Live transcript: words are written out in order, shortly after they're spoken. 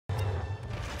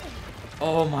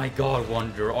Oh my god,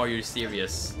 Wonder, are you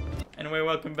serious? Anyway,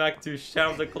 welcome back to Shadow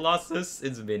of the Colossus.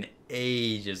 It's been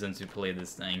ages since we played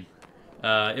this thing.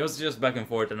 It was just back and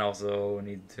forth, and also we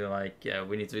need to like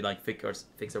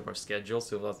fix up our schedule.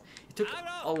 So it took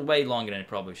a way longer than it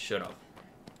probably should have.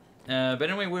 But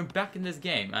anyway, we're back in this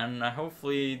game, and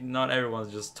hopefully not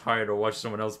everyone's just tired or watched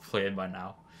someone else play it by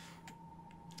now.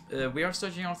 We are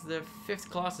searching out the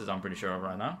 5th Colossus, I'm pretty sure of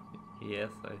right now. Yes,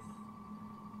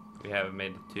 we have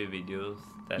made 2 videos.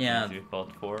 That Yeah. means we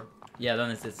fought 4. Yeah,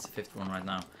 then it's the 5th one right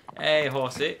now. Hey,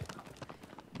 horsey.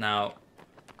 Now.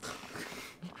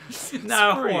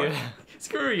 Now, Screw you.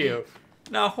 Screw you.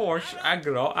 Now, horse,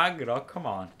 aggro, come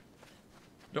on.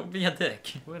 Don't be a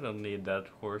dick. We don't need that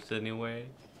horse anyway.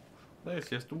 Let's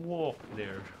just walk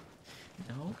there.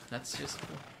 No, that's just...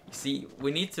 You see, we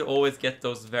need to always get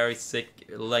those very sick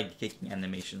leg-kicking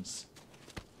animations.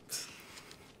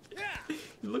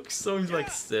 It looks so, like,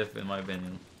 stiff, in my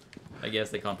opinion. I guess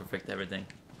they can't perfect everything.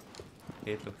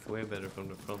 It looks way better from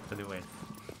the front anyway.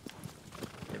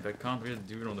 Yeah, but I can't really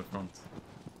do it on the front.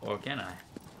 Or can I?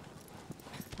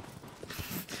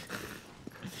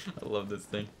 I love this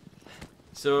thing.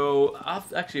 So,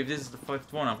 actually, if this is the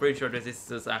 5th one, I'm pretty sure that this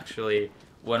is actually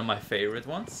one of my favorite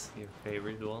ones. Your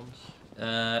favorite ones?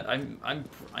 I'm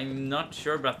not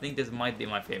sure, but I think this might be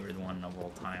my favorite one of all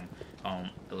time.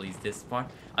 At least this part.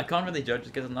 I can't really judge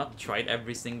because I've not tried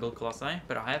every single Colossi,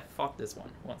 but I have fought this one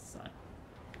once time.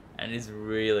 And it's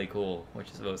really cool what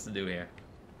you're supposed to do here.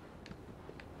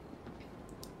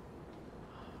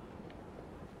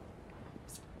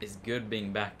 It's good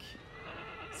being back.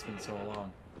 It's been so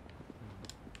long.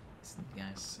 Listen,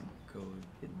 guys, go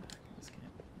get back in this game.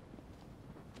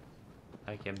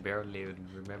 I can barely even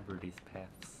remember these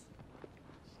paths.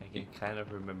 I can kind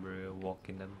of remember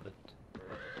walking them, but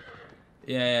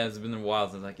yeah, it's been a while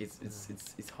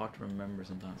since it's hard to remember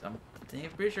sometimes. I'm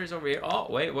pretty sure it's over here. Oh,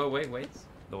 wait.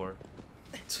 door.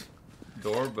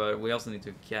 Door, but we also need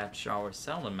to catch our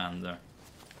salamander.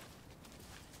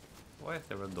 Why is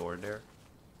there a door there?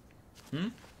 Hmm?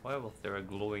 Why was there a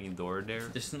glowing door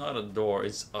there? It's not a door.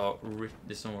 It's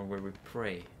this somewhere where we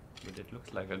pray. But it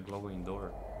looks like a glowing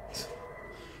door.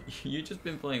 You've just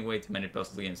been playing way too many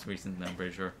puzzle games recently, I'm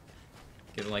pretty sure.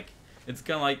 It's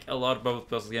kind of like a lot of both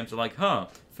puzzle games are like, huh,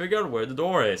 figure out where the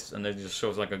door is. And then it just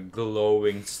shows like a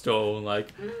glowing stone,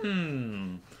 like,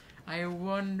 I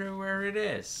wonder where it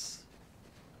is.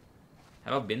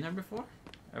 Have I been there before?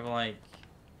 I've like...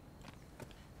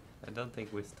 I don't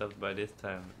think we stopped by this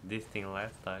thing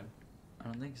last time. I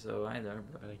don't think so either,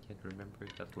 but I can't remember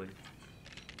it at least.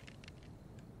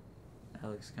 that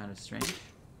looks kind of strange.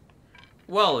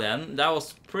 Well then, that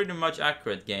was pretty much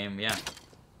accurate game, yeah.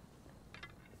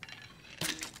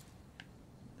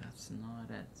 That's not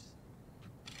it.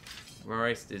 Where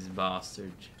is this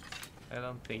bastard? I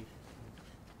don't think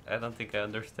I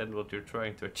understand what you're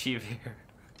trying to achieve here.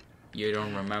 You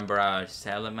don't remember our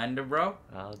salamander, bro?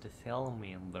 Oh, the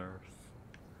salamanders.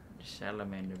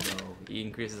 Salamander, bro. He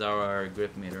increases our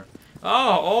grip meter.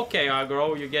 Oh, okay,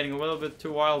 Agro, you're getting a little bit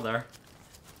too wild there.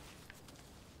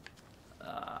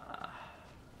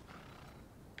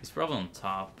 He's probably on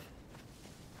top.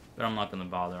 But I'm not gonna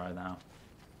bother right now.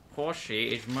 Horsey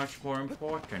is much more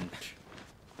important.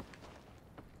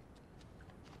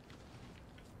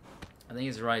 I think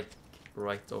he's right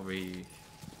over here.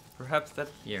 Perhaps that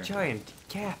Here. giant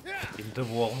gap in the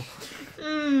wall.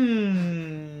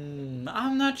 I'm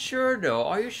not sure though.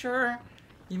 Are you sure?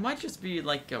 It might just be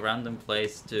like a random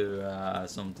place to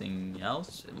something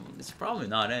else. It's probably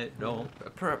not it though.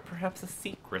 Perhaps a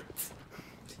secret.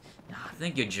 I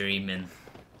think you're dreaming.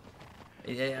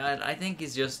 Yeah, I think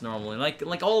it's just normal.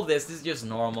 Like all of this is just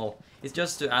normal. It's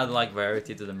just to add like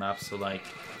variety to the map, so like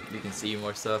you can see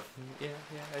more stuff. Yeah,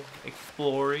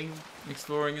 exploring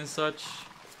and such.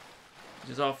 It's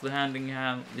just awfully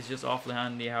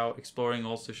handy how exploring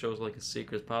also shows like a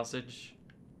secret passage.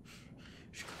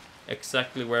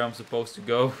 Exactly where I'm supposed to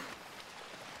go.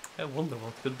 I wonder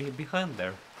what could be behind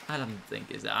there. I don't think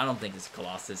it's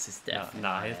Colossus. It's definitely.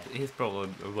 Nah, he's probably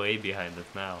way behind us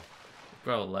now.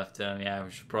 Probably left him. Yeah,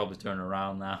 we should probably turn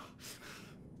around now.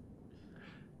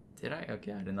 Did I?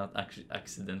 Okay, I did not actually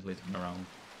accidentally turn around.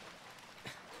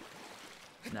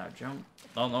 Now jump.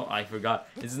 Oh no, I forgot.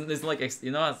 It's like,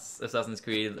 you know, Assassin's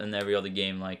Creed and every other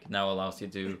game like now allows you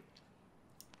to,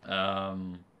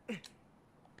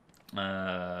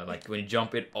 like when you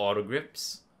jump it auto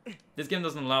grips. This game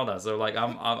doesn't allow that, so like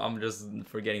I'm just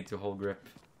forgetting to hold grip.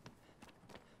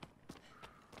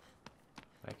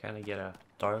 I kind of get a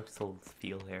Dark Souls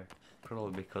feel here.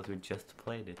 Probably because we just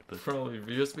played it, but Probably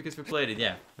just because we played it,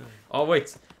 yeah. Oh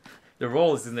wait, the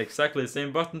roll is in exactly the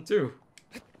same button too.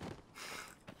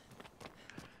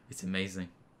 It's amazing.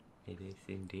 It is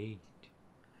indeed.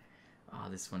 Ah,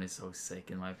 this one is so sick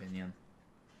in my opinion.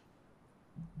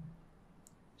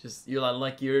 Just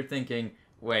you're thinking,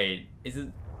 wait, is it?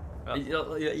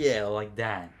 Yeah, like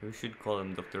that. We should call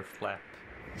him Dr. Flap.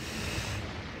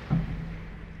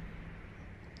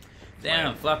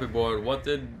 Damn, Flappy Board, what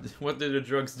did the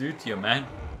drugs do to you, man?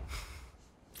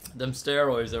 Them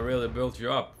steroids that really built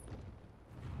you up.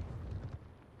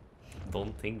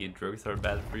 Don't think your drugs are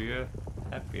bad for you.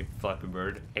 Happy Flappy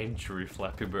Bird. Injury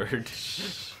Flappy Bird.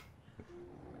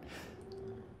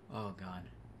 Oh god.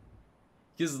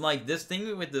 Because like this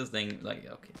thing with this thing, like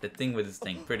okay, the thing with this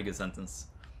thing, pretty good sentence.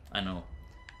 I know.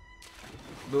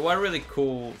 But what really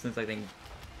cool, since I think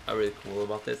are really cool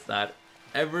about this, that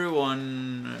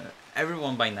everyone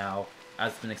by now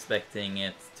has been expecting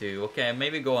it to, okay,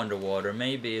 maybe go underwater,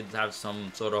 maybe it have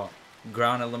some sort of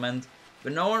ground element,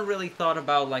 but no one really thought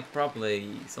about like probably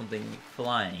something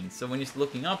flying. So when you're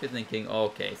looking up, you're thinking, oh,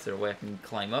 okay, is there a way I can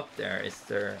climb up there? Is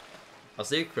there a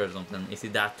secret or something? Is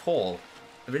it that tall?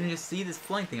 And then you see this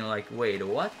flying thing, you're like, wait,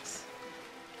 what?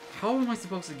 How am I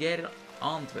supposed to get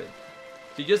onto it?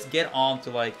 So you just get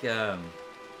onto like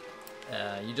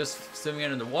you just swimming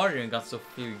under the water and got so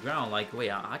few ground, like wait,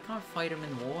 I can't fight him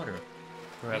in the water.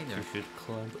 Perhaps either. you should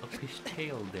climb up his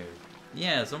tail there.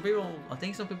 Yeah, I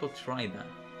think some people tried that.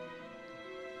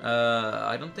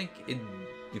 I don't think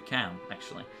you can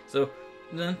actually. So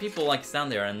then people like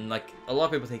stand there and like a lot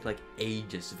of people take like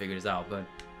ages to figure this out, but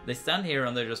they stand here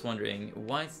and they're just wondering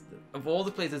why of all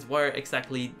the places where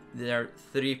exactly there are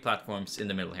 3 platforms in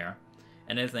the middle here.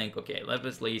 And they think, okay, let's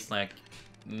at least like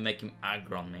make him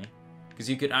aggro on me. Because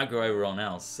you could aggro everyone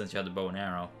else since you had the bow and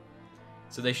arrow.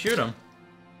 So they shoot him.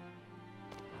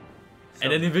 So,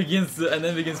 and then he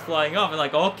begins flying off and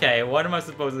like, okay, what am I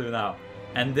supposed to do now?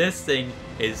 And this thing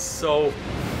is so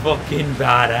fucking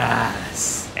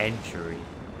badass. Injury.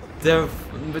 The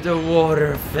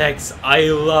water effects, I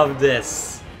love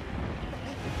this.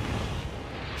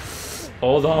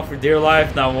 Hold on for dear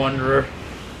life now, Wanderer.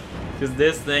 Because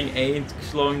this thing ain't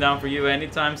slowing down for you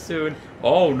anytime soon.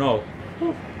 Oh no.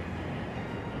 Whew.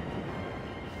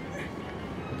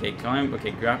 Okay, climb.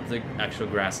 Okay, grab the actual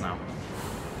grass now.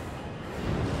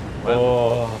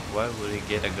 Why would he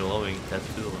get a glowing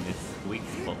tattoo on his weak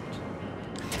spot?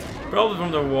 Probably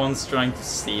from the ones trying to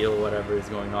steal whatever is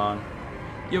going on.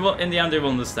 You will, in the end, you will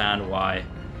understand why.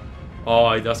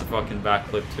 Oh, he does a fucking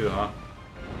backflip too, huh?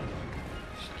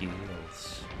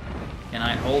 Skills. Can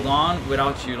I hold on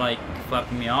without you like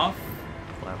flapping me off?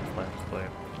 Flap, flap,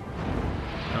 flap.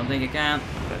 I don't think I can.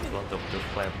 That's what Dr.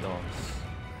 Flap does.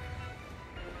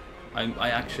 I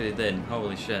actually did.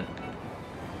 Holy shit.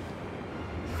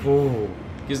 Whoa.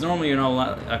 Because normally you're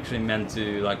not actually meant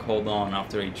to like hold on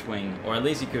after each swing, or at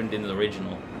least you couldn't in the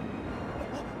original.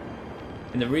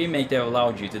 In the remake they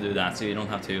allowed you to do that, so you don't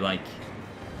have to like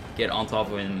get on top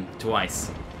of him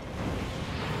twice.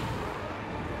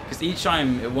 Because each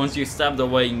time, once you stabbed the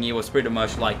wing, it was pretty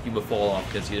much like you would fall off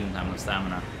because you didn't have enough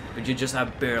stamina. But you just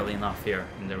have barely enough here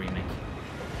in the remake.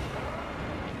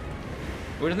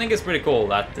 Which I think is pretty cool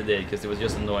that they did, because it was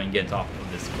just annoying getting top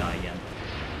of this guy again.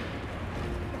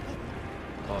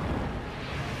 Oh.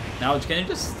 Now, can you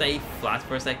just stay flat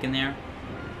for a second there?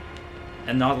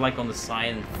 And not like on the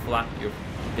side and flap your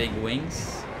big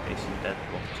wings? Isn't that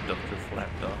what Dr. Flap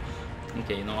does?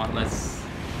 Okay, you know what, let's...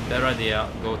 Better idea,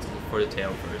 go for the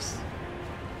tail first.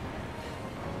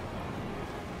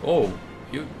 Oh,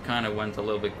 you kind of went a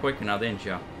little bit quicker now, didn't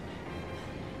you?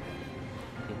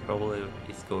 He probably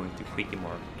is going to quickie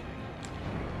mark.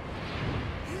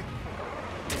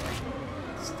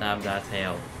 Stab that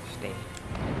tail. Stay.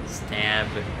 Stab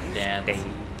that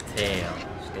tail.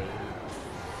 Stay.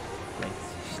 Let's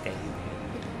stay.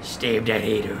 Stab that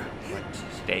hater. Let's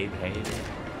stay hater.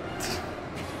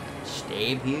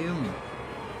 Stab him.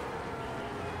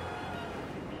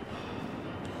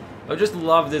 I just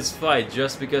love this fight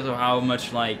just because of how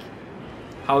much like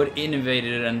how it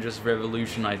innovated and just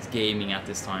revolutionized gaming at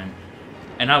this time.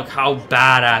 And how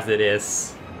badass it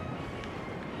is.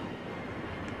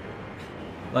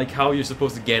 Like how you're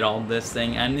supposed to get on this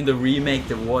thing, and in the remake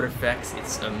the water effects,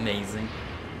 it's amazing.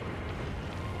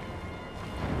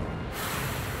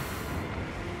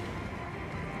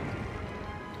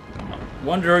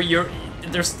 Wonder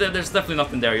there's definitely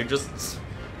nothing there, you're just...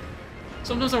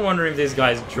 Sometimes I wonder if this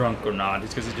guy's drunk or not,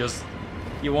 it's because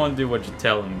you won't do what you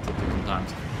tell him to do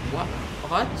sometimes.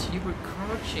 What? You were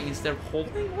crouching instead of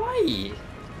holding? Why?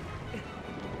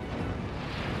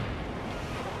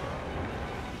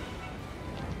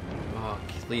 Oh,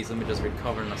 please let me just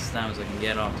recover enough stamina so I can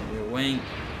get onto your wing.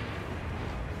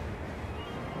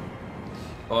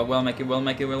 Oh, will I make it? Will I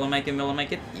make it? Will I make it? Will I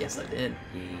make it? Yes, I did.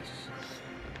 Yes.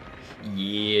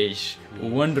 Yes.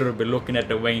 Wonder will be looking at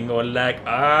the wing going like,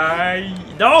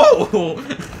 no!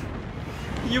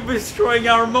 You're destroying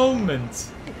our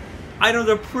moment. I don't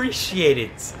appreciate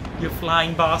it, you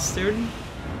flying bastard.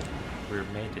 We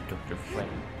made it, Dr. Flame.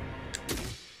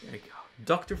 There you go.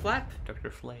 Dr. Flap? Dr.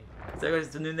 Flame. Is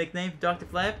that the new nickname? Dr.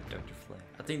 Flap? Dr. Flame.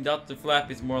 I think Dr. Flap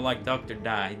is more like Dr.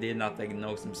 Die. He did not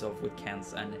diagnose himself with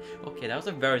cancer. And okay, that was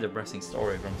a very depressing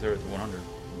story from 0 to 100.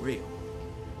 Real.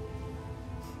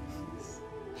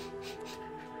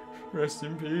 Rest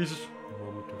in peace. A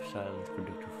moment of silence for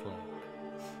Dr. Flame.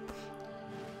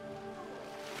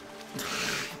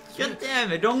 God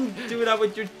damn it, don't do that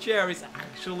with your chair. It's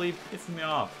actually pissing me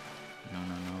off. No.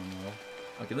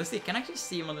 Okay, let's see. Can I actually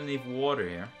see him underneath water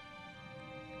here?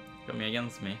 Coming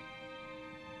against me.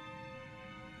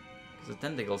 Because the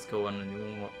tentacles go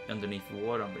underneath the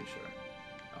water, I'm pretty sure.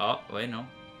 Oh, wait, no.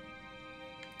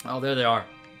 Oh, there they are.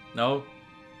 No.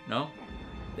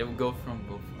 They will go from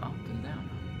both up and down.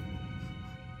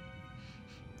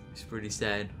 It's pretty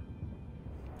sad.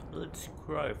 Let's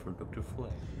cry for Dr.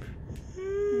 Flame.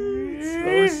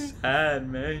 So sad,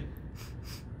 man.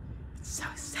 So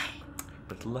sad.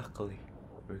 But luckily,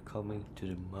 we're coming to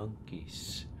the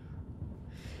monkeys.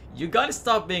 You gotta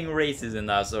stop being racist in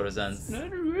that sort of sense.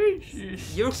 Not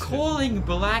racist. You're calling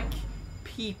black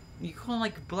people, you call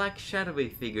like black shadowy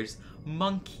figures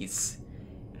monkeys.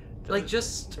 Like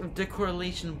just the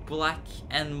correlation black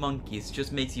and monkeys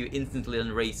just makes you instantly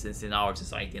unracist in our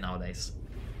society nowadays.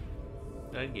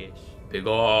 I guess. Be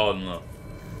gone.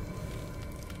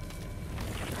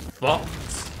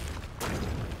 Fucked.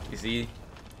 You see?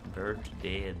 Bird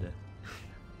dead.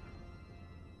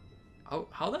 Oh,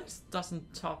 how that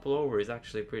doesn't topple over is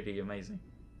actually pretty amazing.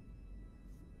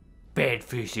 Bad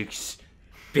physics.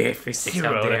 Bad physics.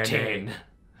 0 out of 10.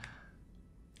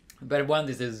 But when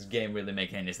did this game really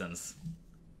make any sense?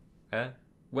 Huh?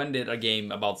 When did a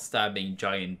game about stabbing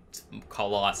giant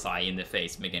colossi in the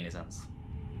face make any sense?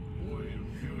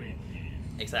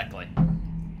 Exactly.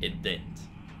 It didn't.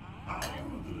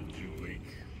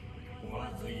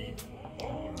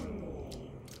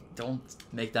 Don't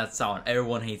make that sound.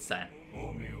 Everyone hates that.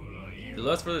 The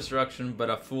lust for destruction, but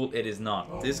a fool it is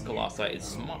not. This colossi is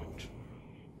smart.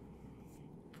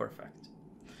 Perfect.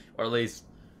 Or at least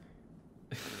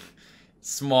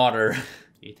smarter.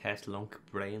 It has long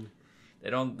brain.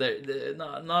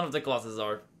 None of the colossus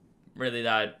are really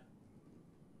that.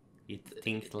 It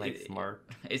thinks like smart.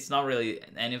 It's not really,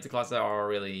 any of the colossi are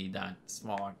really that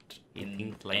smart in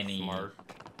thinks like any. Smart.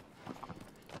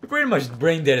 You're pretty much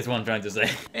brain dead is what I'm trying to say.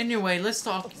 Anyway, let's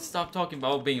stop talking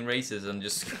about being racist and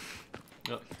just.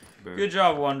 Oh, Good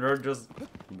job, Wanderer. Just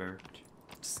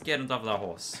get on top of that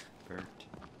horse.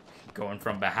 Going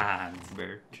from behind.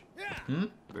 Hmm?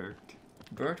 Bert?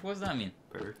 What does that mean?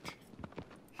 Bert.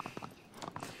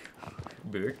 Oh,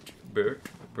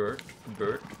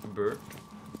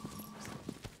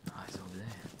 it's over there.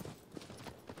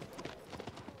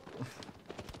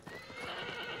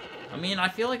 I mean, I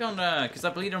feel like on the... Because I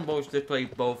believe on both, they play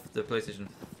both the PlayStation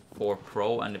 4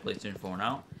 Pro and the PlayStation 4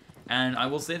 now. And I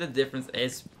will say the difference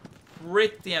is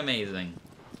pretty amazing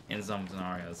in some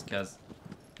scenarios. Because...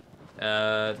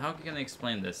 how can I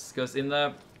explain this? Because in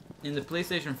the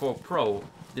PlayStation 4 Pro,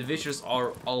 the visuals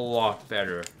are a lot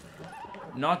better.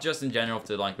 Not just in general of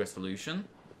the like resolution,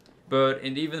 but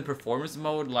in even performance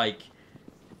mode, like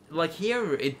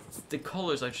here, the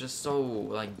colors are just so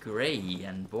like gray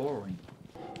and boring.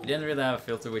 It didn't really have a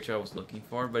filter which I was looking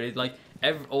for, but it like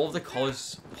all the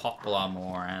colors pop a lot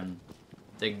more and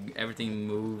everything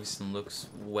moves and looks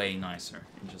way nicer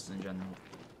just in general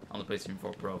on the PlayStation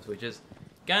 4 Pro, which is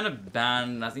kind of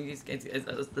banned. I think it's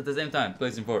at the same time,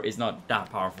 PlayStation 4 is not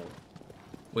that powerful.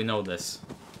 We know this.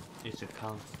 It's a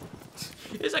console.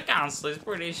 It's a console, it's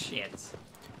pretty shit.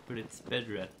 But it's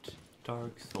better at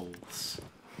Dark Souls.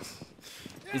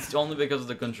 It's only because of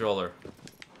the controller.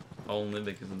 Only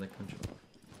because of the controller.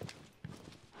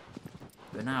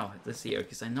 But now, let's see here,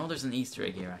 because I know there's an Easter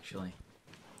egg here actually.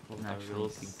 What are you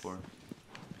looking for?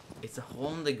 It's a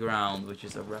hole in the ground, which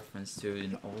is a reference to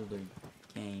an older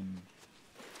game.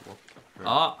 What?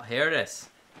 Oh, here it is.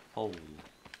 Hole.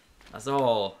 That's a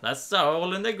hole. That's a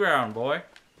hole in the ground, boy.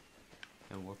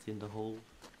 And what's in the hole?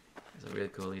 It's a really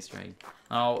cool Easter egg.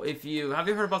 Now, have you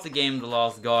heard about the game The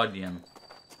Last Guardian?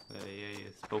 Yeah,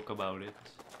 you spoke about it.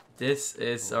 This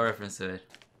is a reference to it.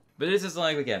 But this is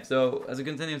like, okay, so as I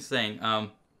continue saying,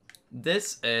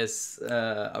 this is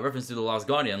a reference to The Last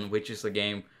Guardian, which is a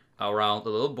game around a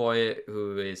little boy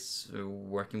who is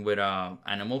working with an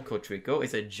animal called Trico.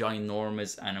 It's a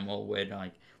ginormous animal with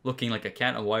like looking like a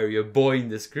cat. And why are you a boy in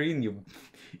the screen? You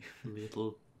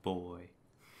Little boy.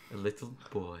 a little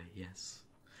boy, yes.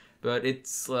 But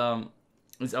it's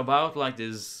about like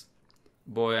this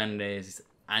boy and this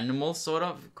animal sort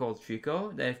of called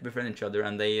Chico. They befriend each other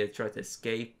and they try to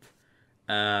escape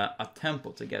a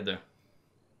temple together.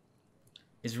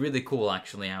 It's really cool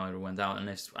actually how it went out,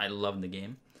 and I love the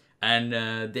game.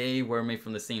 And they were made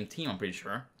from the same team, I'm pretty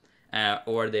sure.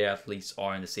 Or they at least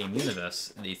are in the same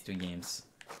universe, these two games.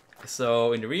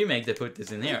 So in the remake they put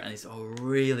this in here, and it's a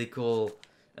really cool,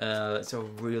 it's a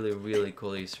really, really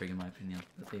cool Easter egg in my opinion,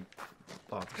 that they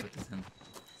thought to put this in.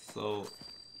 So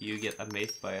you get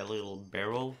amazed by a little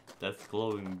barrel that's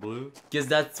glowing blue? Because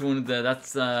that's one of the,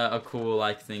 that's a cool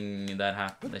like thing that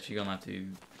happened, that you're gonna have to,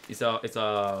 it's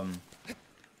a,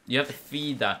 you have to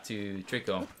feed that to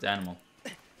Trico, the animal.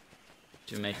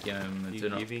 To make him,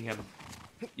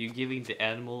 You're giving the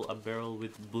animal a barrel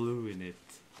with blue in it.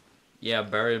 Yeah,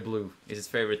 berry blue is his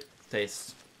favorite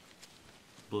taste.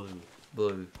 Blue.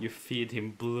 Blue. You feed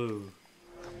him blue.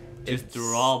 Just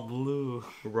raw blue.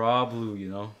 Raw blue, you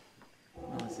know.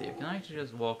 Let's see, can I actually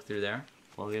just walk through there?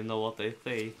 Well, you know what they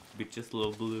say, bitches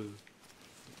love blue.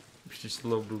 Bitches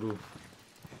love blue.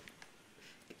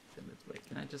 Wait,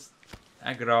 can I just...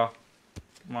 Aggro.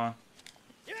 Come on.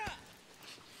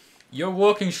 You're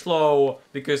walking slow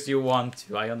because you want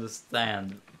to, I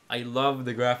understand. I love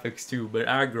the graphics too, but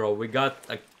aggro, we got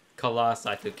a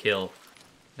Colossus to kill.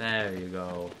 There you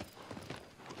go.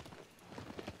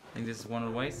 I think this is one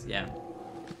of the ways? Yeah,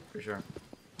 for sure.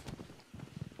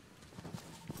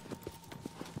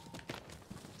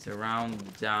 It's around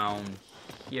down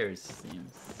here, it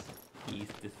seems. He's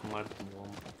the smart one.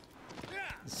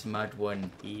 The smart one.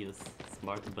 He is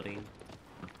smart brain.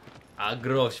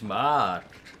 Aggro smart.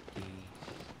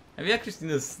 Have you actually seen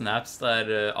the snaps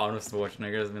that Arnold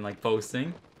Schwarzenegger has been like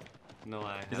posting? No,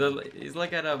 I haven't. He's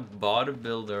like at a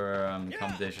bodybuilder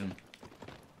competition.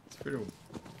 It's pretty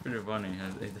funny.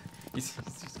 He's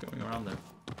just going around there.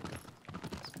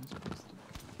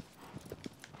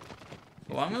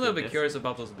 Well, I'm a little bit curious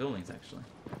about those buildings actually.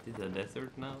 Is it a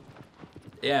desert now?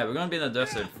 Yeah, we're gonna be in the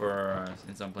desert for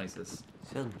in some places.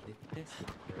 Suddenly, desert.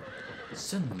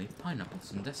 Suddenly,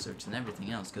 pineapples and deserts and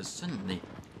everything else, because suddenly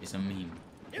is a meme.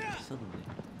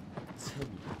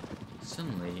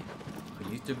 Suddenly,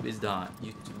 YouTube is dying.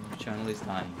 YouTube channel is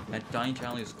dying. That dying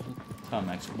channel is called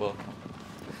Tomax. Welcome.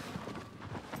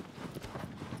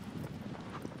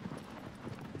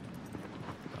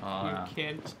 You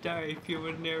can't die if you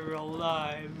were never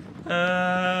alive.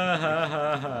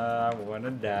 I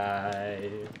wanna die,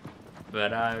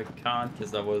 but I can't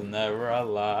because I was never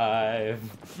alive.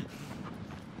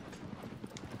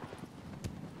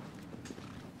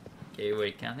 Okay,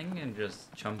 wait, can I think I can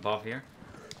just jump off here?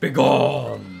 Be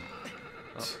gone!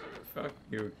 Oh, fuck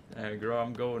you, girl,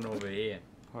 I'm going over here.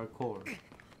 Parkour.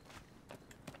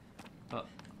 Oh,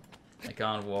 I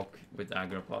can't walk with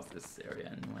aggro past this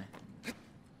area anyway.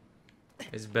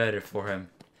 It's better for him.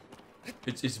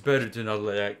 It's better to not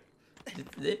let.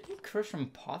 Did he crush some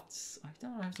pots? I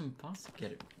thought I have some pots to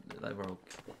get it that broke.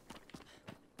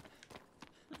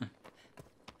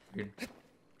 Weird.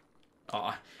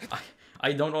 Oh,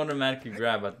 I don't automatically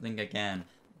grab. I think I can.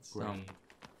 So.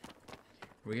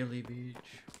 Really, beach?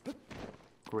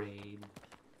 Great.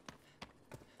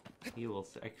 He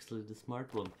was actually the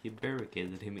smart one. He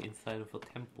barricaded him inside of a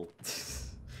temple.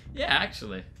 Yeah,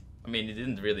 actually. I mean, he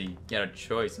didn't really get a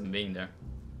choice in being there.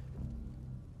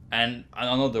 And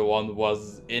another one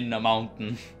was in a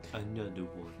mountain. Another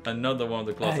one. Another one of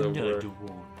the closets over. Another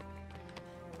one.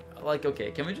 Like,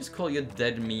 okay, can we just call you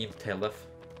Dead Meme Telef?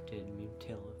 Dead Meme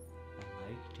Telef. I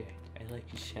like that. I like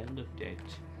the sound of that.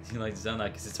 You like the sound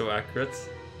because it's so accurate?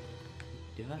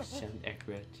 It does sound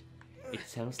accurate. It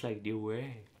sounds like the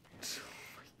way. Oh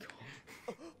my god.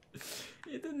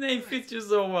 Yeah, the name fits you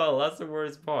so well, that's the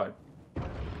worst part.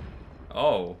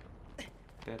 Oh.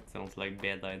 That sounds like a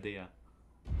bad idea.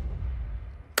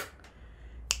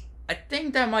 I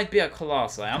think that might be a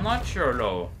Colossus. I'm not sure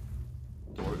though.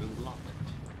 Door unlocked.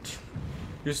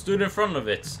 You stood in front of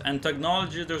it, and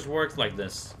technology just works like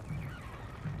this.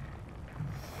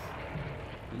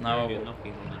 Now, You're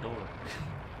knocking on the door.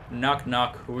 Knock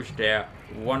knock, who's there?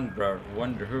 Wonder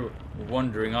who?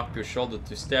 Wandering up your shoulder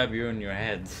to stab you in your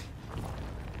head.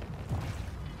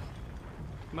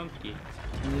 Monkey.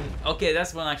 Okay,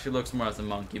 that's one actually looks more as a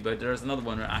monkey, but there's another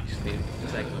one who actually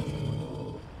looks like...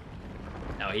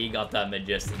 Now he got that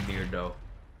majestic beard though.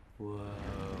 Whoa.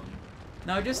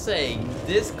 Now just saying,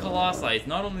 this Colossus is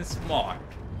not only smart,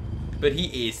 but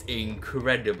he is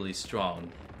incredibly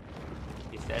strong.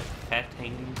 Is that fat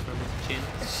hanging from his chin?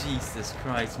 Jesus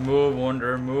Christ, move,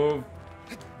 Wonder, move.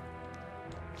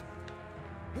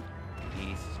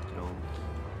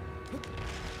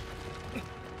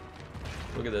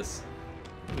 Look at this.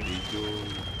 Where did you go?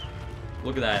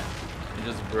 Look at that. He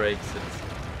just breaks it.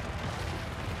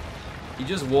 He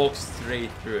just walks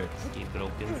straight through it. He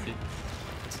broke it.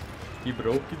 He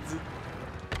broke it.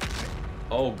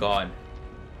 Oh god.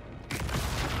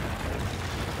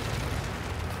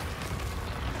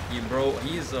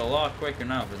 He's a lot quicker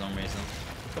now for some reason.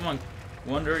 Come on,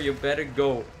 Wonder, you better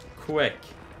go quick.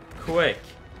 Quick.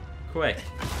 Quick.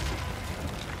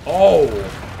 Oh!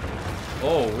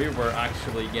 Oh, we were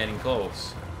actually getting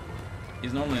close.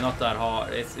 He's normally not that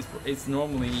hard. It's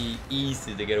normally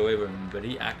easy to get away with him, but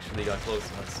he actually got close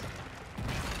to us.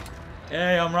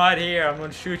 Hey, I'm right here. I'm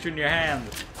gonna shoot you in your hand.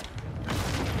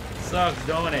 Sucks,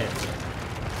 don't it?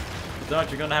 Thought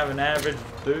you're gonna have an average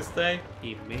Tuesday?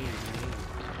 He made me.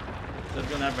 Thought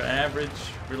you're gonna have an average,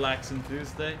 relaxing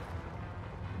Tuesday?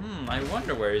 I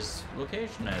wonder where his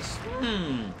location is.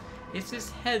 Is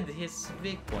his head his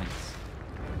weak points?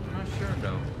 I'm not sure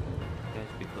though.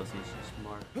 That's because he's so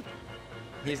smart.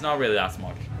 He's not really that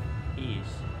smart. He is.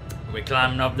 We're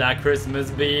climbing up that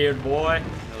Christmas beard, boy.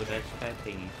 No, that's fat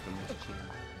thingy from his chin.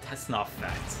 That's not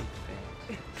fat.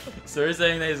 Fat. So you're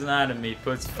saying that his anatomy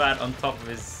puts fat on top of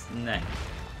his neck?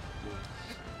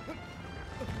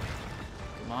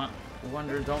 Come on,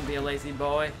 Wonder, don't be a lazy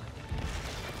boy.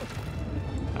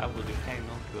 How would you hang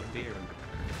on to a beard?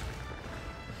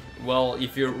 Well,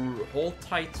 if you hold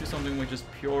tight to something which is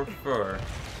pure fur,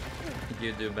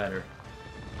 you do better.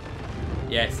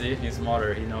 Yeah, see, he's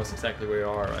smarter. He knows exactly where you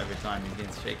are every time. He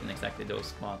gets shaking exactly those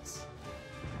spots.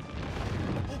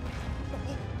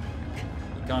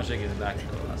 He can't shake his back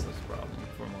though, that's the problem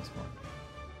for the most part.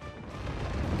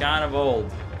 Kind of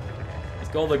old. He's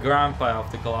called the grandpa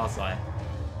of the Colossi.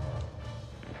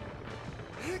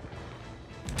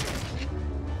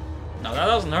 No, that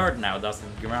doesn't hurt now, does it,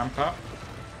 grandpa?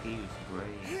 He's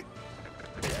brave.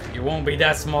 You won't be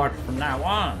that smart from now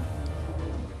on.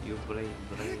 You're brave.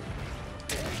 Brave.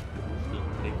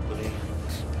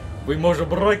 We must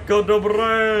break the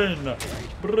brain.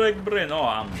 Break brain.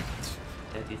 Oh,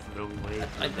 That is the wrong way.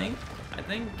 I think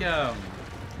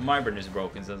my brain is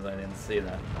broken since I didn't see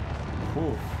that.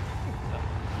 Oof.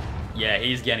 Yeah,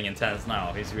 he's getting intense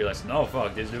now. He's realizing, oh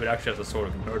fuck, this dude actually has a sword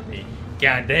that can hurt me.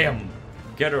 God damn.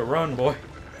 Get her run, boy.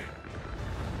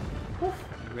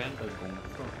 Grandpa going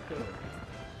fuck.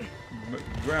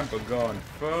 Grandpa gone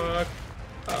fuck.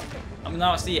 I'm an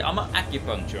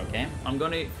acupuncture, okay? I'm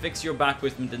gonna fix your back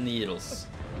with the needles.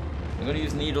 I'm gonna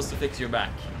use needles to fix your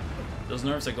back. Those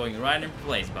nerves are going right in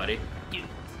place, buddy.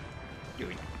 Do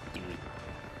it.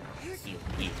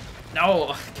 No,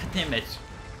 god damn it.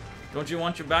 Don't you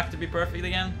want your back to be perfect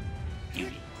again?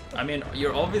 I mean,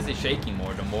 you're obviously shaking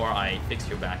more the more I fix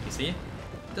your back, you see?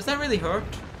 Does that really hurt?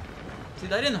 See,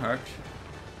 that didn't hurt.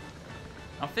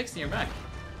 I'm fixing your back.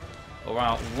 Oh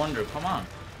wow, Wonder, come on.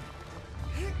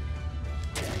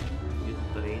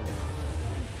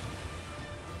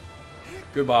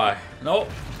 Goodbye. No.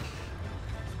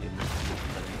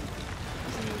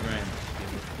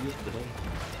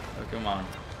 Oh, come on.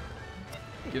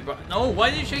 Goodbye. No, why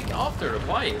did you shake after?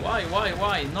 Why?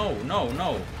 No.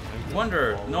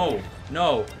 Wonder, no.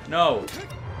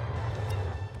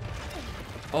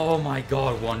 Oh my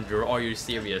god, Wonder, are you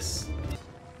serious?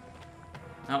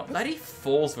 Now, that he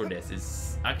falls for this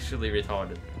is actually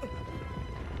retarded.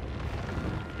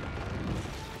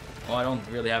 Oh, I don't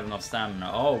really have enough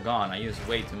stamina. Oh god, I used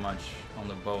way too much on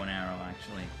the bow and arrow,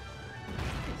 actually.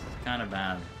 This is kind of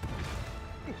bad.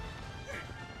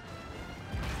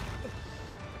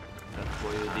 That's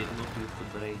why you did not use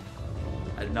the brain.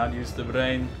 I did not use the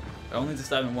brain. I only need to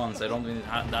stab him once. I don't need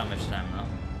that much stamina.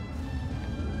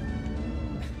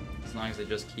 As long as I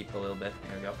just keep a little bit.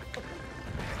 Here we go.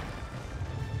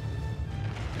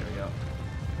 Here we go.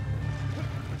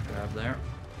 Grab there.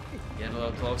 Get a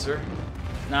little closer.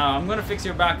 Now, I'm gonna fix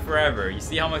your back forever. You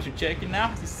see how much you're shaking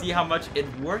now? You see how much it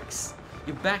works?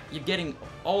 Your back, you're getting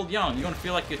old young. You're gonna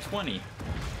feel like you're 20.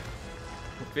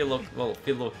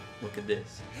 Look at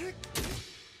this.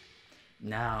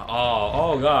 Now,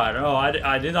 oh god, oh,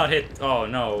 I did not hit, oh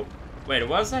no. Wait,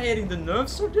 was I hitting the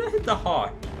nerves or did I hit the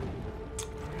heart?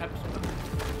 Perhaps.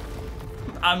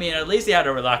 I mean, at least he had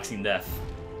a relaxing death.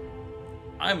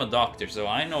 I'm a doctor, so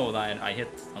I know that I hit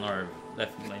a nerve,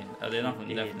 definitely.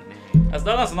 Definitely.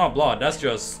 That's not blood, that's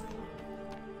just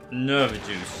nerve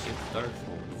juice.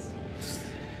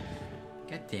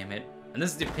 God damn it. And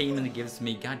this is the payment it gives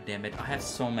me, god damn it. I have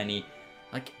so many,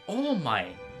 like all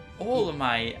of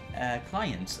my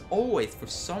clients always for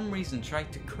some reason try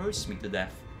to curse me to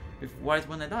death right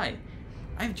when I die.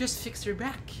 I've just fixed their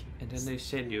back. And then they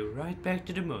send you right back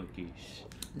to the monkeys.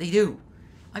 They do.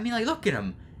 I mean, like, look at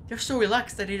them. They're so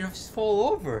relaxed that they just fall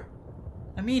over.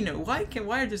 I mean, why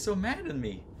are they so mad at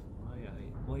me?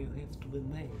 Why you have to be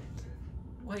mad?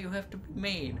 Why you have to be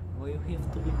mad? Why you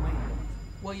have to be mad?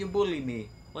 Why you bully me?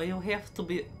 Why you have to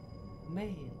be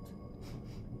mad?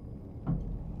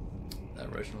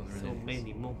 That Russian was So ridiculous.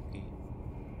 many monkey.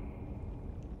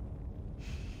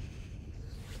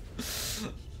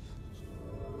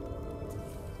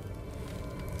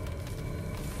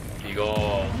 You go.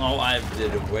 No, I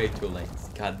did it way too late.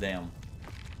 Goddamn.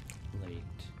 Late.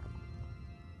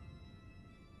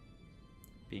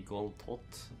 Big old tot.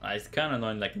 It's kind of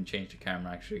annoying that I can change the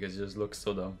camera actually, because it just looks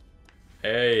so dumb.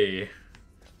 Hey.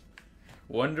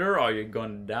 Wonder, are you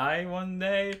gonna die one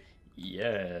day?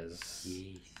 Yes.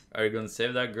 Yes. Are you gonna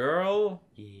save that girl?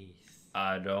 Yes.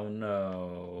 I don't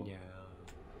know. Yeah.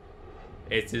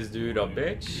 Is this dude a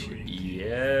bitch?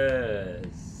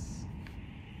 Yes.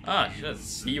 Ah, let's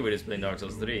see what is playing Dark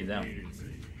Souls 3, damn. It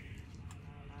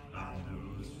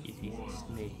is a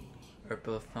snake.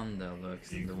 Purple thunder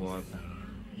lurks in the water.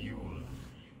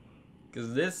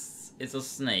 Because this is a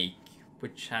snake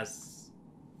which has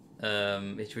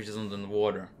which is under the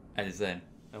water, as I said.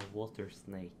 A water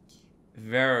snake.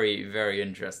 Very, very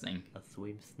interesting. A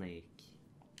swim snake.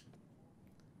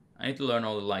 I need to learn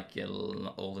all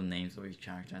the all the names of each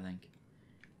character, I think.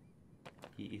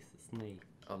 He is a snake.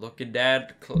 Oh, look at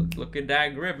that! Look at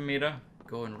that grip meter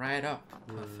going right up.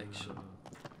 Perfection.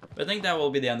 But I think that will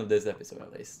be the end of this episode,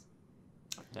 at least.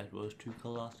 That was two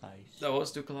Colossus. That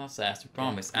was 2 Colossus, as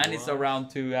promised, and it's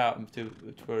around 30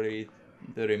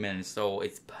 minutes, so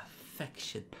it's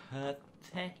perfection.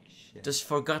 Perfection. Just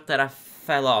forgot that I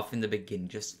fell off in the beginning.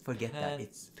 Just forget that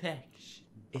Perfection.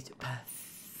 it's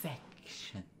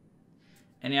perfection.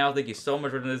 Anyhow, thank you so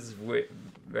much for this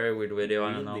very weird video.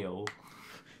 I don't know.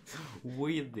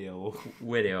 Video.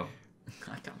 Video.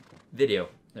 I can't. Video.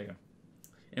 There you go.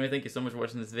 Anyway, thank you so much for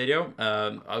watching this video.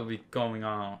 I'll be going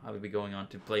on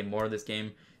to play more of this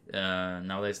game.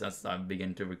 Nowadays, I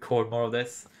begin to record more of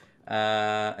this.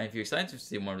 And if you're excited to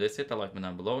see more of this, hit the like button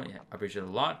down below. Yeah, I appreciate it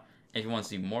a lot. And if you want to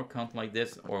see more content like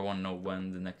this, or want to know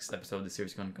when the next episode of the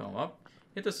series is going to come up,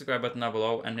 hit the subscribe button down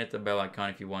below and hit the bell icon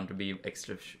if you want to be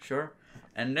extra sure.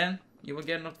 And then you will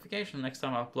get a notification next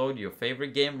time I upload your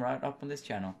favorite game right up on this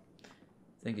channel.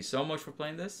 Thank you so much for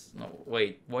playing this. No,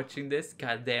 wait, watching this.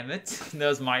 God damn it. That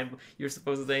was you're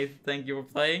supposed to say thank you for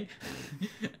playing.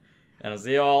 And I'll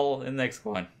see you all in the next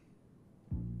one.